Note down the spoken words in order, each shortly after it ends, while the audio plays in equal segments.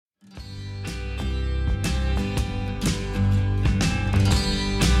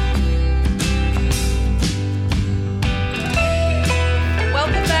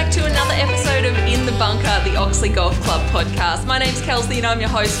Oxley Golf Club podcast. My name's Kelsey and I'm your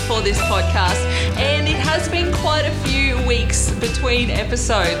host for this podcast, and it has been quite a few weeks between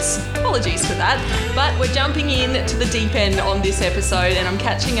episodes. Apologies for that, but we're jumping in to the deep end on this episode and I'm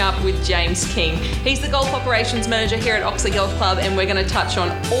catching up with James King. He's the Golf Operations Manager here at Oxley Golf Club, and we're going to touch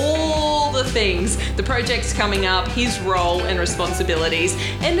on all the things, the projects coming up, his role and responsibilities,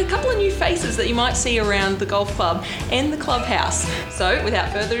 and a couple of new faces that you might see around the golf club and the clubhouse. So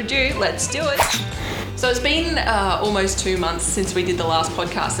without further ado, let's do it. So it's been almost 2 months since we did the last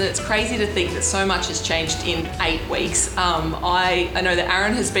podcast, and it's crazy to think that so much has changed in 8 weeks. I know that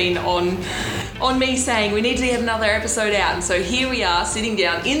Aaron has been on me saying we need to get another episode out, and so here we are sitting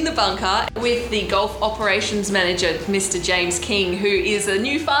down in the bunker with the Golf Operations Manager, Mr. James King, who is a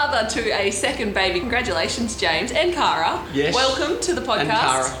new father to a second baby. Congratulations, James, and Cara. Yes. Welcome to the podcast. And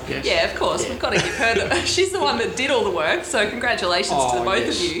Cara, yes. Yeah, of course. We've got to give her she's the one that did all the work, so congratulations to the both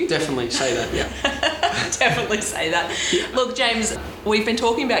of you. Definitely say that, yeah. Definitely say that. Yeah. Look, James, we've been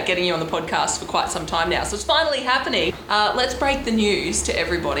talking about getting you on the podcast for quite some time now, so it's finally happening. Let's break the news to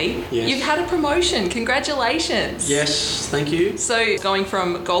everybody. Yes. You've had a promotion. Congratulations. Yes, thank you. So, going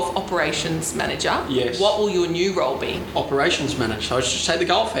from Golf Operations Manager, yes. What will your new role be? Operations Manager. So I just take the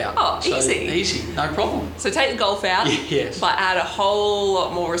golf out. Oh, so easy. Easy, no problem. So take the golf out, yes. But add a whole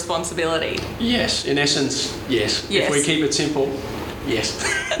lot more responsibility. Yes, in essence, yes. Yes. If we keep it simple, yes.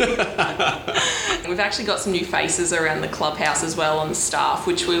 We've actually got some new faces around the clubhouse as well on the staff,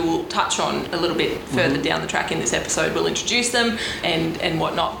 which we will touch on a little bit further down the track in this episode. We'll introduce them and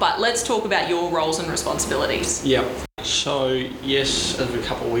whatnot. But let's talk about your roles and responsibilities. Yep. So, yes, as a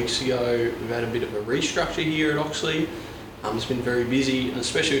couple of weeks ago, we've had a bit of a restructure here at Oxley. It's been very busy, and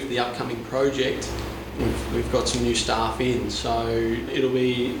especially with the upcoming project. We've got some new staff in, so it'll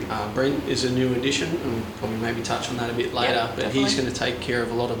be Brent is a new addition, and we'll probably maybe touch on that a bit later. But definitely. He's going to take care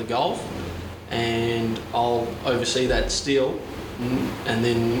of a lot of the golf, and I'll oversee that still, and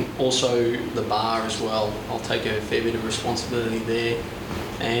then also the bar as well. I'll take a fair bit of responsibility there,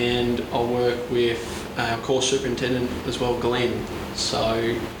 and I'll work with our course superintendent as well, Glenn.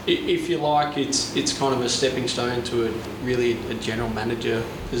 So if you like, it's kind of a stepping stone to a general manager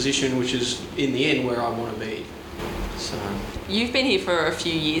position, which is in the end where I want to be. So you've been here for a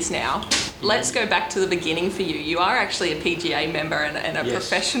few years now. Let's go back to the beginning for you. You are actually a PGA member and a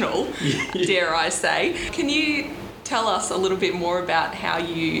professional, dare I say. Can you tell us a little bit more about how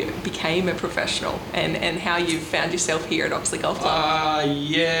you became a professional and how you found yourself here at Oxley Golf Club?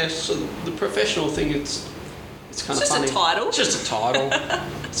 Yes, the professional thing, it's kind of funny. It's just a title. It's just a title.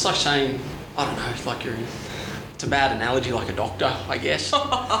 It's like saying, I don't know, like it's a bad analogy, like a doctor, I guess.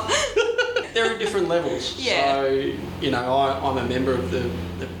 There are different levels. Yeah. So, I'm a member of the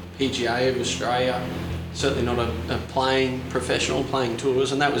PGA of Australia, certainly not a playing professional, playing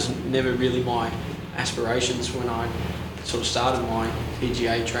tours, and that was never really my aspirations when I sort of started my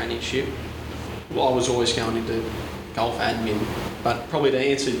PGA traineeship. Well, I was always going into golf admin, but probably to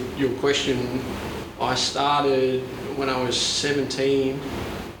answer your question, I started when I was 17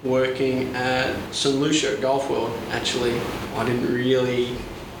 working at St Lucia Golf World. Actually, I didn't really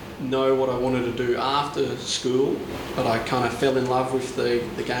know what I wanted to do after school, but I kind of fell in love with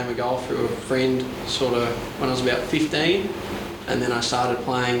the game of golf through a friend sort of when I was about 15. And then I started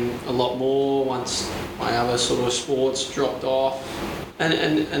playing a lot more once my other sort of sports dropped off.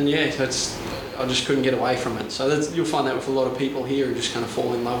 And yeah, I just couldn't get away from it. So you'll find that with a lot of people here who just kind of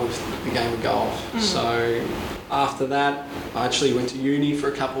fall in love with the game of golf. So after that, I actually went to uni for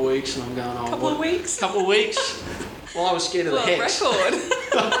a couple of weeks, and I'm going, Couple of weeks? Well, I was scared of the hex. Record.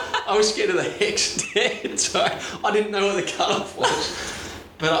 I was scared of the hex dead, so I didn't know what the cut-off was.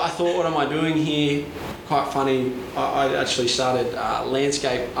 But I thought, what am I doing here? Quite funny, I actually started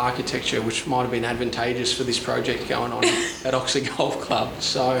landscape architecture, which might have been advantageous for this project going on at Oxley Golf Club.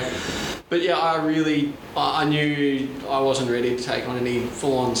 So, but yeah, I knew I wasn't ready to take on any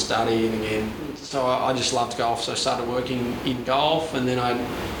full-on studying again. So I just loved golf, so I started working in golf, and then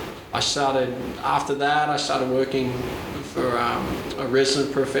after that I started working for a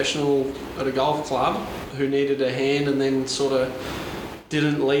resident professional at a golf club who needed a hand, and then sort of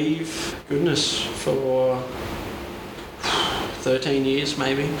didn't leave, for 13 years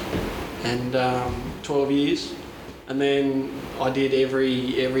maybe, and 12 years. And then I did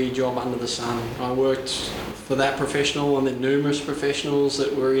every job under the sun. I worked for that professional and then numerous professionals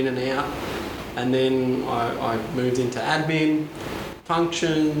that were in and out. And then I moved into admin,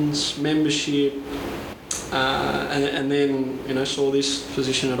 functions, membership, and then saw this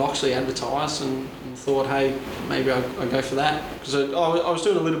position at Oxley advertised and thought, hey, maybe I'll go for that, because I was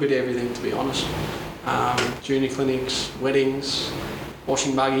doing a little bit of everything, to be honest. Junior clinics, weddings,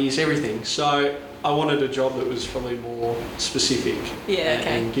 washing buggies, everything. So I wanted a job that was probably more specific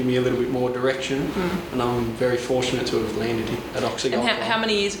and give me a little bit more direction. And I'm very fortunate to have landed at Oxley Golf Club. And how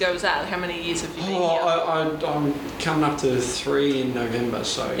many years ago was that? How many years have you been here? I'm coming up to 3 in November,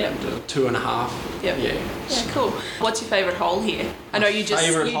 so 2.5. Yep. Yeah, cool. What's your favourite hole here? I know you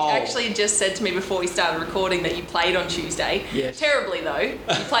actually just said to me before we started recording that you played on Tuesday. Yes. Terribly though. You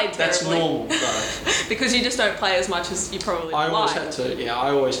played terribly. That's normal though. Because you just don't play as much as you probably would I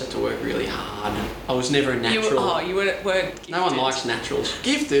always had to work really hard. I was never a natural. You weren't gifted. No one likes naturals.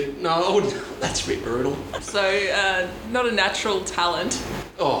 Gifted? No, that's a bit brutal. So, not a natural talent.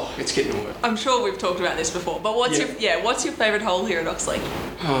 Oh, it's getting worse. I'm sure we've talked about this before, but what's your favourite hole here at Oxley?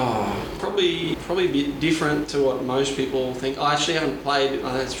 Oh, probably a bit different to what most people think. I actually haven't played.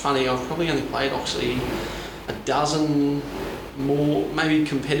 It's funny. I've probably only played Oxley a dozen more, maybe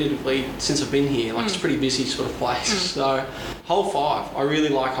competitively, since I've been here. Like it's a pretty busy sort of place. So, hole 5. I really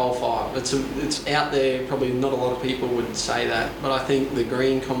like hole 5. It's out there. Probably not a lot of people would say that, but I think the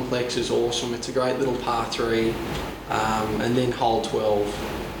green complex is awesome. It's a great little par 3. And then hole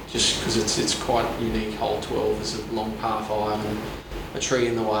 12, just because it's quite unique. Hole 12 is a long par 5 and a tree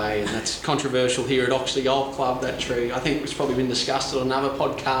in the way, and that's controversial here at Oxley Golf Club, that tree. I think it's probably been discussed on another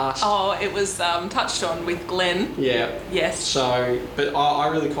podcast. Oh, it was touched on with Glenn. Yeah. Yes. So, but I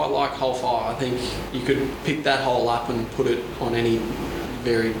really quite like hole 5. I think you could pick that hole up and put it on any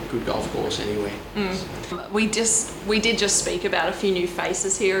very good golf course anywhere. We did just speak about a few new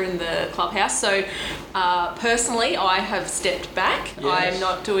faces here in the clubhouse. So personally, I have stepped back. Yes. I'm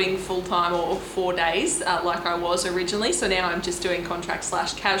not doing full-time or 4 days like I was originally. So now I'm just doing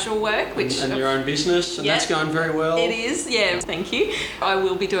contract/casual work, which and your own business, and that's going very well. It is, yeah. Thank you. I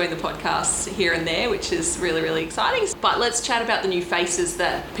will be doing the podcasts here and there, which is really, really exciting. But let's chat about the new faces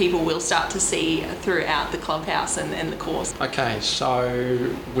that people will start to see throughout the clubhouse and the course. Okay, so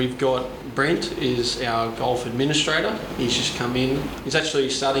we've got Brent is our golf administrator. He's just come in. He's actually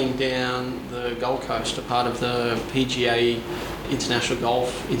studying down the Gold Coast, a part of the PGA International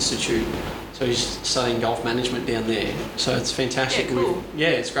Golf Institute. So he's studying golf management down there. So it's fantastic. Yeah, cool.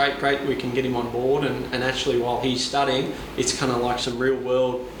 It's great. We can get him on board, and actually while he's studying, it's kind of like some real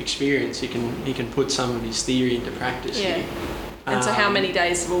world experience. He can put some of his theory into practice here. And so how many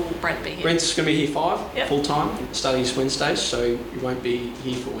days will Brent be here? Brent's going to be here 5 full time. Studies Wednesdays, so he won't be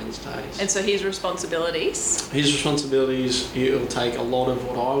here for Wednesdays. And so his responsibilities? He'll take a lot of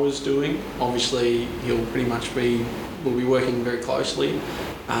what I was doing. Obviously, we'll be working very closely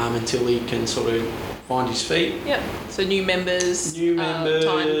until he can sort of find his feet. Yep. So new members,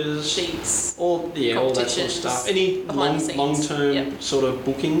 time sheets, all that sort of stuff. Any long-term sort of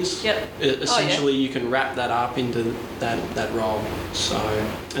bookings. Yep. Essentially, you can wrap that up into that role. So,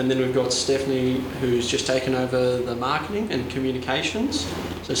 and then we've got Stephanie, who's just taken over the marketing and communications.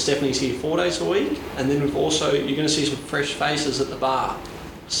 So Stephanie's here 4 days a week, and then you're going to see some fresh faces at the bar.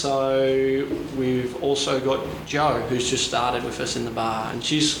 So we've also got Jo, who's just started with us in the bar, and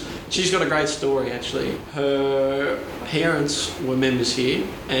she's got a great story actually. Her parents were members here,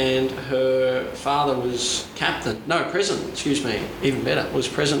 and her father was president, even better, was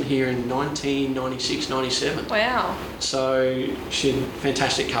president here in 1996-97. Wow. So she had a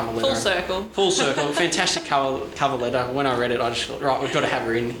fantastic cover letter. Full circle, fantastic cover letter. When I read it, I just thought, right, we've got to have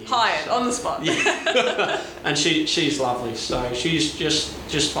her in here. Hired on the spot. Yeah. And she's lovely. So she's just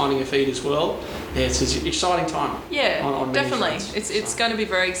finding her feet as well. Yeah, it's an exciting time. Yeah, on definitely. It's going to be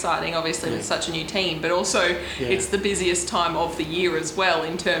very exciting, obviously, with such a new team, but also it's the busiest time of the year as well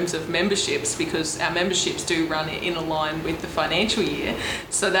in terms of memberships, because our memberships do run in a line with the financial year.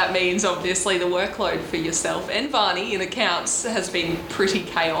 So that means obviously the workload for yourself and Varney in accounts has been pretty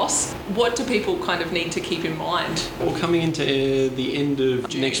chaos. What do people kind of need to keep in mind? Well, coming into the end of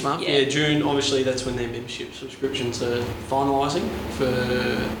June, next month, June, obviously that's when their membership subscriptions are finalising for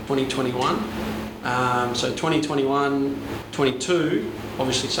 2021. So 2021-22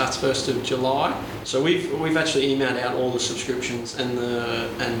 obviously starts 1st of July. So we've actually emailed out all the subscriptions and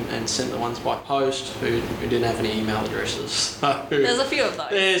sent the ones by post who didn't have any email addresses. So there's a few of those.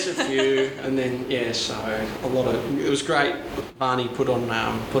 There's a few, and then so a lot of it was great. Varney put them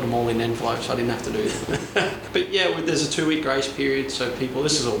all in envelopes. So I didn't have to do that. But there's a 2-week grace period, so people,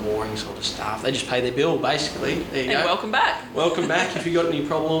 this is all boring sort of stuff. They just pay their bill basically. There you go. Welcome back. Welcome back. If you've got any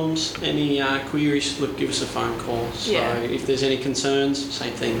problems, any queries, give us a phone call. So if there's any concerns,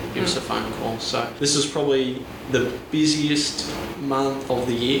 same thing, give us a phone call. So this is probably the busiest month of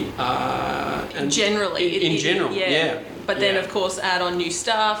the year. And generally. In general, But then, Yeah. of course, add on new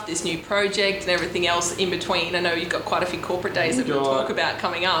staff, this new project, and everything else in between. I know you've got quite a few corporate days that we'll talk about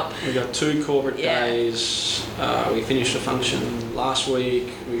coming up. We got 2 corporate Yeah. days. We finished a function last week.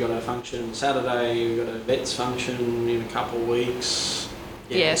 We got a function Saturday. We got a vets function in a couple of weeks.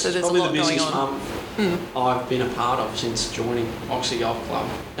 Yeah, so it's there's a probably lot the going busiest on. month I've been a part of since joining Oxley Golf Club.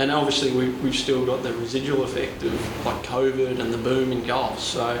 And obviously we've still got the residual effect of like COVID and the boom in golf.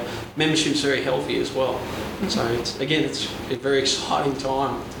 So membership's very healthy as well. So it's a very exciting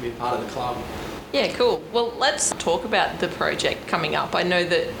time to be a part of the club. Yeah, cool. Well, let's talk about the project coming up. I know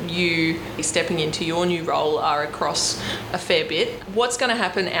that you stepping into your new role are across a fair bit. What's going to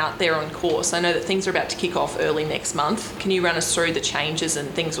happen out there on course? I know that things are about to kick off early next month. Can you run us through the changes and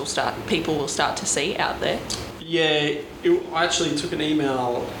things people will start to see out there? Yeah, I actually took an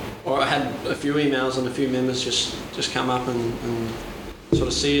email, or I had a few emails and a few members just come up and sort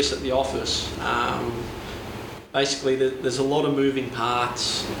of see us at the office. Basically, there's a lot of moving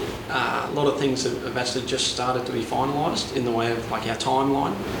parts, a lot of things that have actually just started to be finalised in the way of like our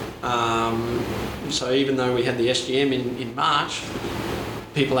timeline. So even though we had the SGM in March,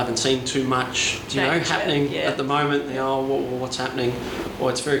 people haven't seen too much, happening at the moment. They what's happening? Well,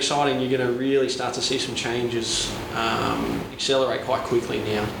 it's very exciting. You're going to really start to see some changes accelerate quite quickly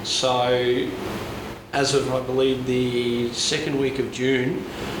now. So as of, I believe, the second week of June,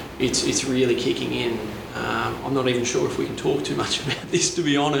 it's really kicking in. I'm not even sure if we can talk too much about this, to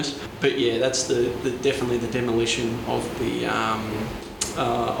be honest. But yeah, that's definitely the demolition of the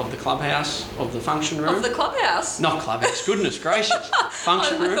clubhouse, of the function room. Of the clubhouse? Not clubhouse, goodness gracious.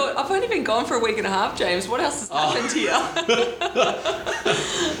 Function room. I thought, I've only been gone for a week and a half, James. What else has happened here?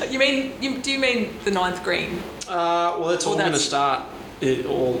 Do you mean the 9th green? Well, that's all going to start.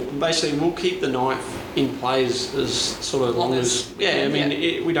 Basically, we'll keep the knife in play as sort of long as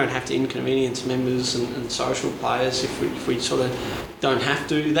we don't have to inconvenience members and social players if we sort of don't have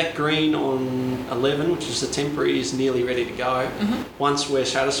to. That green on 11, which is the temporary, is nearly ready to go. Once we're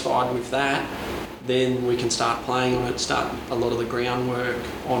satisfied with that, then we can start playing on it, start a lot of the groundwork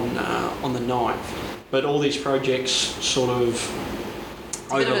on the 9th. But all these projects sort of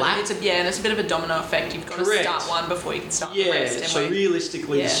overlap. It's a bit of a domino effect. You've got to start one before you can start the rest. Yeah, so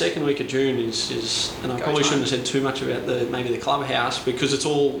realistically, the second week of June is and I probably shouldn't have said too much about maybe the clubhouse, because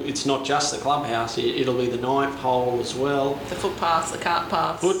it's not just the clubhouse. It'll be the 9th hole as well. The footpaths, the cart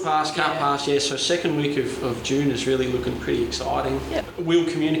paths. Footpaths, cart paths, yeah. So second week of June is really looking pretty exciting. Yep.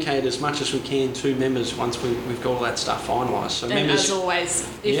 We'll communicate as much as we can to members once we've got all that stuff finalised. So members, as always,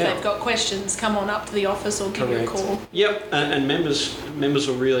 if they've got questions, come on up to the office or give you a call. Yep, and members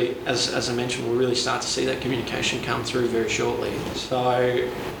will really, as I mentioned, will really start to see that communication come through very shortly. So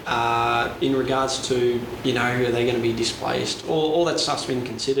in regards to, are they going to be displaced? All that stuff's been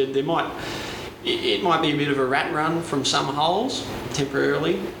considered. It might be a bit of a rat run from some holes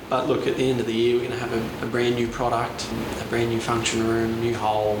temporarily, but look, at the end of the year, we're going to have a brand new product, a brand new function room, new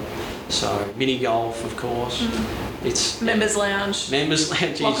hole. So mini golf, of course. It's members lounge,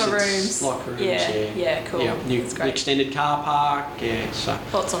 locker rooms, yeah, cool. Yeah, new extended car park, so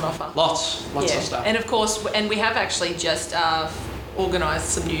lots on offer. Lots of stuff. And of course, we have actually just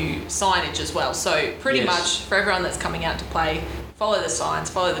organised some new signage as well. So pretty much for everyone that's coming out to play, follow the signs,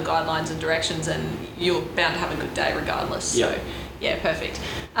 follow the guidelines and directions, and you're bound to have a good day regardless. Yep. So yeah, perfect.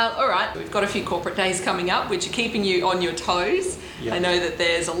 All right, we've got a few corporate days coming up, which are keeping you on your toes. Yep. I know that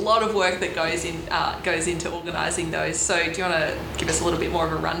there's a lot of work that goes into organising those. So do you want to give us a little bit more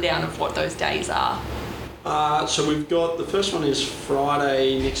of a rundown of what those days are? So we've got, the first one is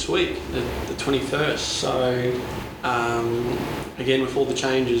Friday next week, the 21st. So again, with all the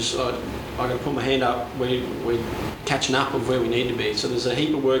changes, I got to put my hand up. We're catching up of where we need to be. So there's a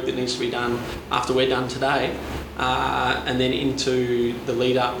heap of work that needs to be done after we're done today. And then into the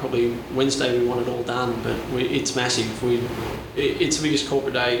lead up, probably Wednesday we want it all done, but it's massive. It's the biggest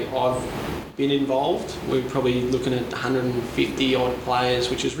corporate day I've been involved. We're probably looking at 150 odd players,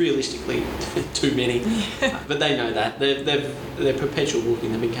 which is realistically too many, but they know that. They're perpetual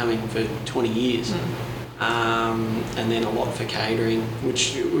booking. They've been coming for 20 years. And then a lot for catering,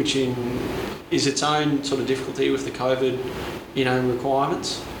 which is its own sort of difficulty with the COVID,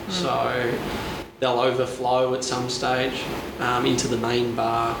 requirements. So they'll overflow at some stage into the main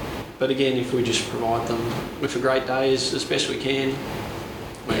bar. But again, if we just provide them with a great day as best we can,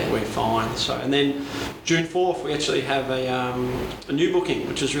 we're fine. So, and then June 4th, we actually have a new booking,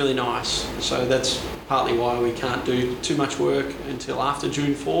 which is really nice. So that's partly why we can't do too much work until after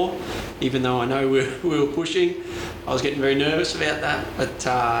June 4, even though I know we were pushing. I was getting very nervous about that. But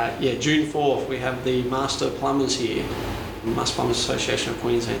June 4th, we have the Master Plumbers here, Master Plumbers Association of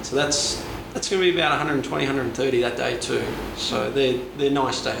Queensland. So that's That's going to be about 120, 130 that day too. So they're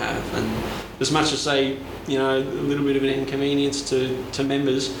nice to have. And as much as they, a little bit of an inconvenience to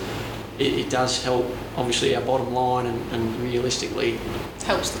members, it does help, obviously, our bottom line and realistically... It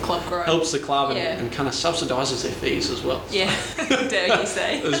helps the club grow. Helps the club and kind of subsidises their fees as well. Yeah, dare you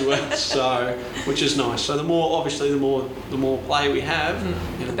say. As well, so, which is nice. So the more play we have...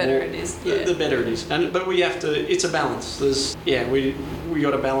 the better it is. Yeah. The better it is. But we have to... It's a balance. We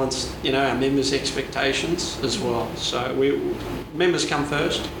got to balance, our members' expectations as well. So members come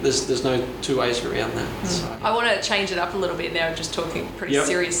first. There's no two ways around that. So. I want to change it up a little bit now, just talking pretty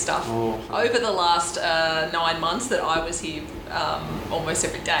serious stuff. Over the last 9 months that I was here almost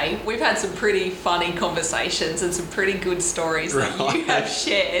every day, we've had some pretty funny conversations and some pretty good stories that you have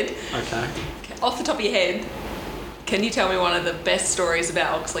shared. Okay. Off the top of your head, can you tell me one of the best stories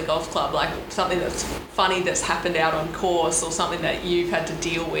about Oxley Golf Club, like something that's funny that's happened out on course or something that you've had to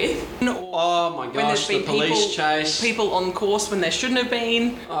deal with? Oh my gosh, the police chase. People on course when there shouldn't have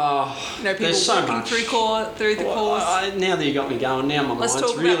been. People there's so walking much. through the course. Now that you got me going, now my Let's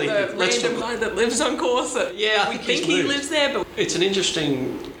mind's talk really... about the random guy that lives on course. I we think he lives there, but... It's an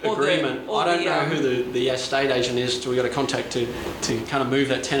interesting agreement. I don't know who the estate agent is till we got a contact to kind of move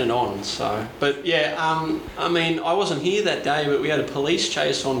that tenant on. So, but yeah, I wasn't here that day, but we had a police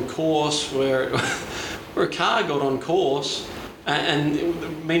chase on course where a car got on course,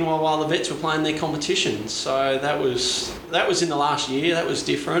 and meanwhile while the vets were playing their competitions. So that was in the last year. That was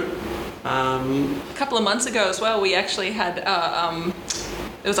different. A couple of months ago as well, we actually had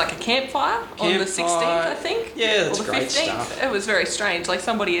it was like a campfire on the 16th, I think. Yeah, that's or the great 15th. stuff. It was very strange. Like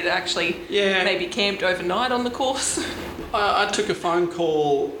somebody had actually maybe camped overnight on the course. I took a phone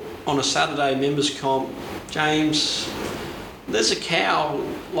call on a Saturday members comp. James, there's a cow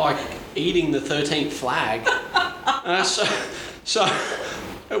like eating the 13th flag. So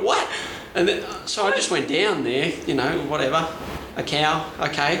what? And then, so I just went down there, whatever. A cow,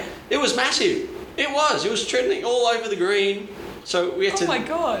 okay. It was massive. It was trending all over the green. So we had to... Oh my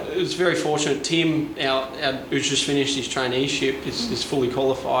God. It was very fortunate. Tim, who's just finished his traineeship, is fully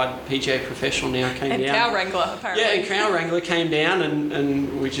qualified, PGA professional now, came down. And cow wrangler, apparently. Yeah, and cow wrangler came down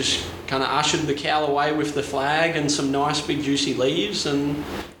and we just kind of ushered the cow away with the flag and some nice big juicy leaves and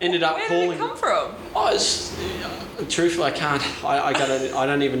ended up calling... Where did it come from? Truthfully, I can't. I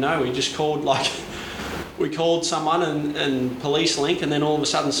don't even know. We just called We called someone and police link, and then all of a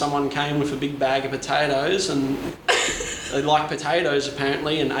sudden someone came with a big bag of potatoes, and they liked potatoes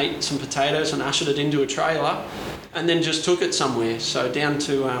apparently, and ate some potatoes and ushered it into a trailer, and then just took it somewhere. So down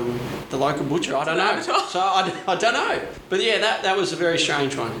to the local butcher. I don't know. So I don't know. But yeah, that was a very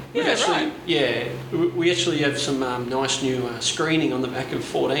strange one. We actually have some nice new screening on the back of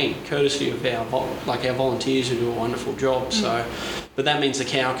 14, courtesy of our volunteers who do a wonderful job. So, but that means the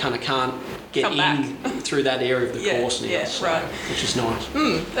cow kind of can't get in through that area of the course now, which is nice.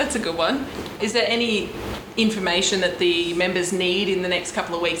 That's a good one. Is there any information that the members need in the next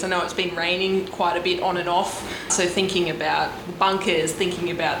couple of weeks? I know it's been raining quite a bit on and off, so thinking about bunkers,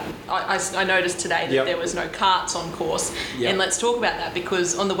 I noticed today that there was no carts on course, and let's talk about that,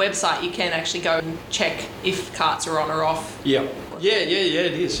 because on the website you can actually go and check if carts are on or off. Yeah,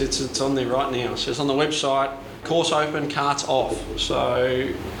 it is. It's on there right now. So it's on the website, course open, carts off. So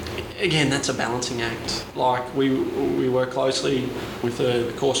again, that's a balancing act. Like we work closely with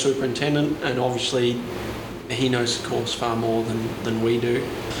the course superintendent, and obviously he knows the course far more than we do.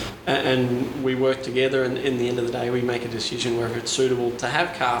 And we work together, and in the end of the day we make a decision whether it's suitable to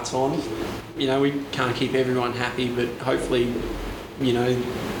have carts on. We can't keep everyone happy, but hopefully,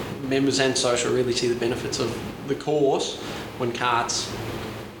 members and social really see the benefits of the course when carts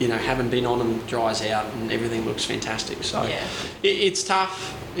haven't been on and dries out and everything looks fantastic. So it's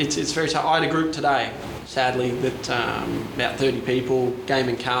tough. It's very tough. I had a group today, sadly, that about 30 people, game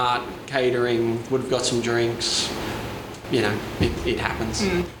and cart, catering, would have got some drinks. It happens.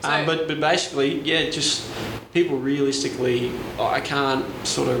 But basically, just people realistically, I can't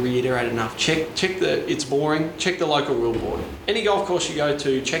sort of reiterate enough. Check it's boring. Check the local rule board. Any golf course you go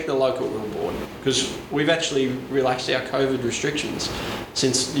to, check the local rule board, because we've actually relaxed our COVID restrictions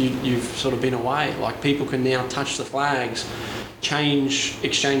since you've sort of been away. Like, people can now touch the flags, exchange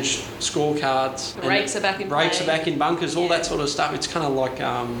scorecards. The rakes are back in play. Rakes are back in bunkers, all that sort of stuff. It's kind of like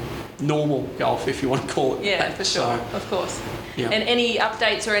normal golf, if you want to call it. Yeah, that. for sure, of course. Yeah. And any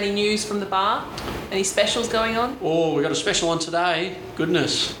updates or any news from the bar? Any specials going on? Oh, we got a special on today.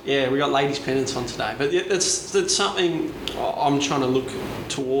 Goodness. Yeah, we got ladies' pennants on today. But that's something I'm trying to look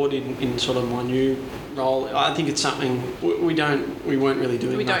toward in sort of my new role. I think it's something we weren't really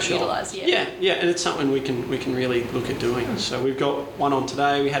doing. We much don't of. utilise yet. Yeah, and it's something we can really look at doing. So we've got one on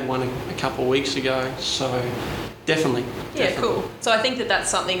today. We had one a couple of weeks ago. So definitely. Yeah, cool. So I think that's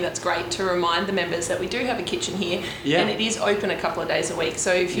something that's great to remind the members that we do have a kitchen here, and it is open a couple of days a week.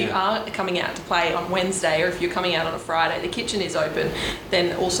 So if you are coming out to play on Wednesday, or if you're coming out on a Friday, the kitchen is open.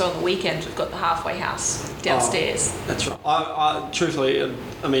 Then also on the weekend, we've got the halfway house downstairs. Oh, that's right. I truthfully,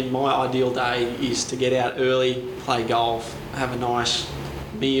 I mean, my ideal day is to get out early, play golf, have a nice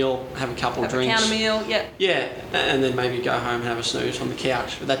meal, have a couple of drinks. Have a counter meal, Yeah, and then maybe go home and have a snooze on the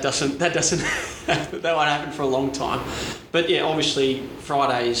couch. But that doesn't that won't happen for a long time. But yeah, obviously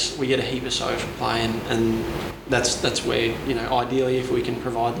Fridays we get a heap of social play, and that's where, you know, ideally if we can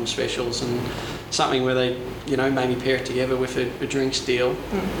provide them specials and something where they, you know, maybe pair it together with a drinks deal,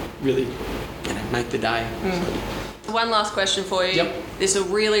 really, you know, make the day. So. One last question for you. Yep. This will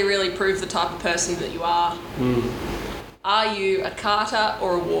really, really prove the type of person that you are. Are you a carter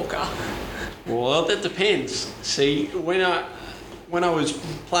or a walker? Well, that depends. See, when I was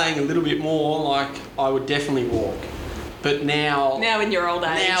playing a little bit more, like, I would definitely walk. But now in your old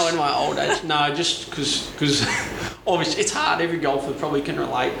age. Now in my old age, no, just because obviously it's hard. Every golfer probably can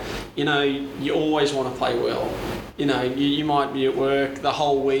relate. You know, you always want to play well. You know, you might be at work the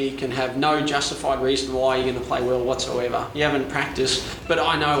whole week and have no justified reason why you're going to play well whatsoever. You haven't practiced, but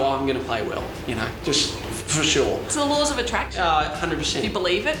I know I'm going to play well. You know, just for sure. It's the laws of attraction. 100%. If you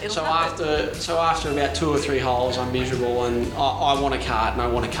believe it, it'll happen. After about 2 or 3 holes, I'm miserable and I want a cart and I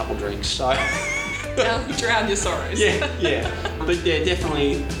want a couple drinks. So. Drown your sorrows. Yeah. But yeah,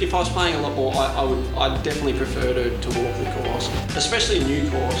 definitely, if I was playing a lot more, I'd definitely prefer to walk the course, especially a new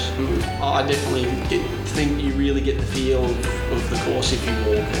course. I definitely think you really get the feel of the course if you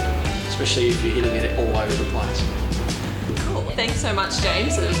walk it, especially if you're hitting it all over the place. Cool. Thanks so much,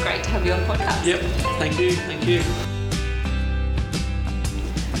 James. It was great to have you on the podcast. Yep. Thank you.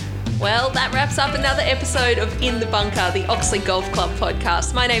 Well, that wraps up another episode of In the Bunker, the Oxley Golf Club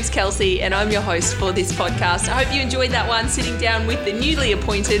podcast. My name's Kelsey and I'm your host for this podcast. I hope you enjoyed that one, sitting down with the newly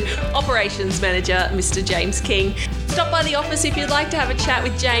appointed operations manager, Mr. James King. Stop by the office if you'd like to have a chat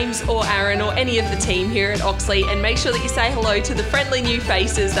with James or Aaron or any of the team here at Oxley, and make sure that you say hello to the friendly new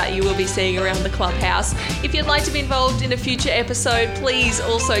faces that you will be seeing around the clubhouse. If you'd like to be involved in a future episode, please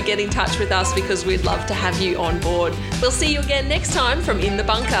also get in touch with us because we'd love to have you on board. We'll see you again next time from In the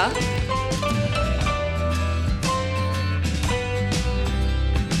Bunker.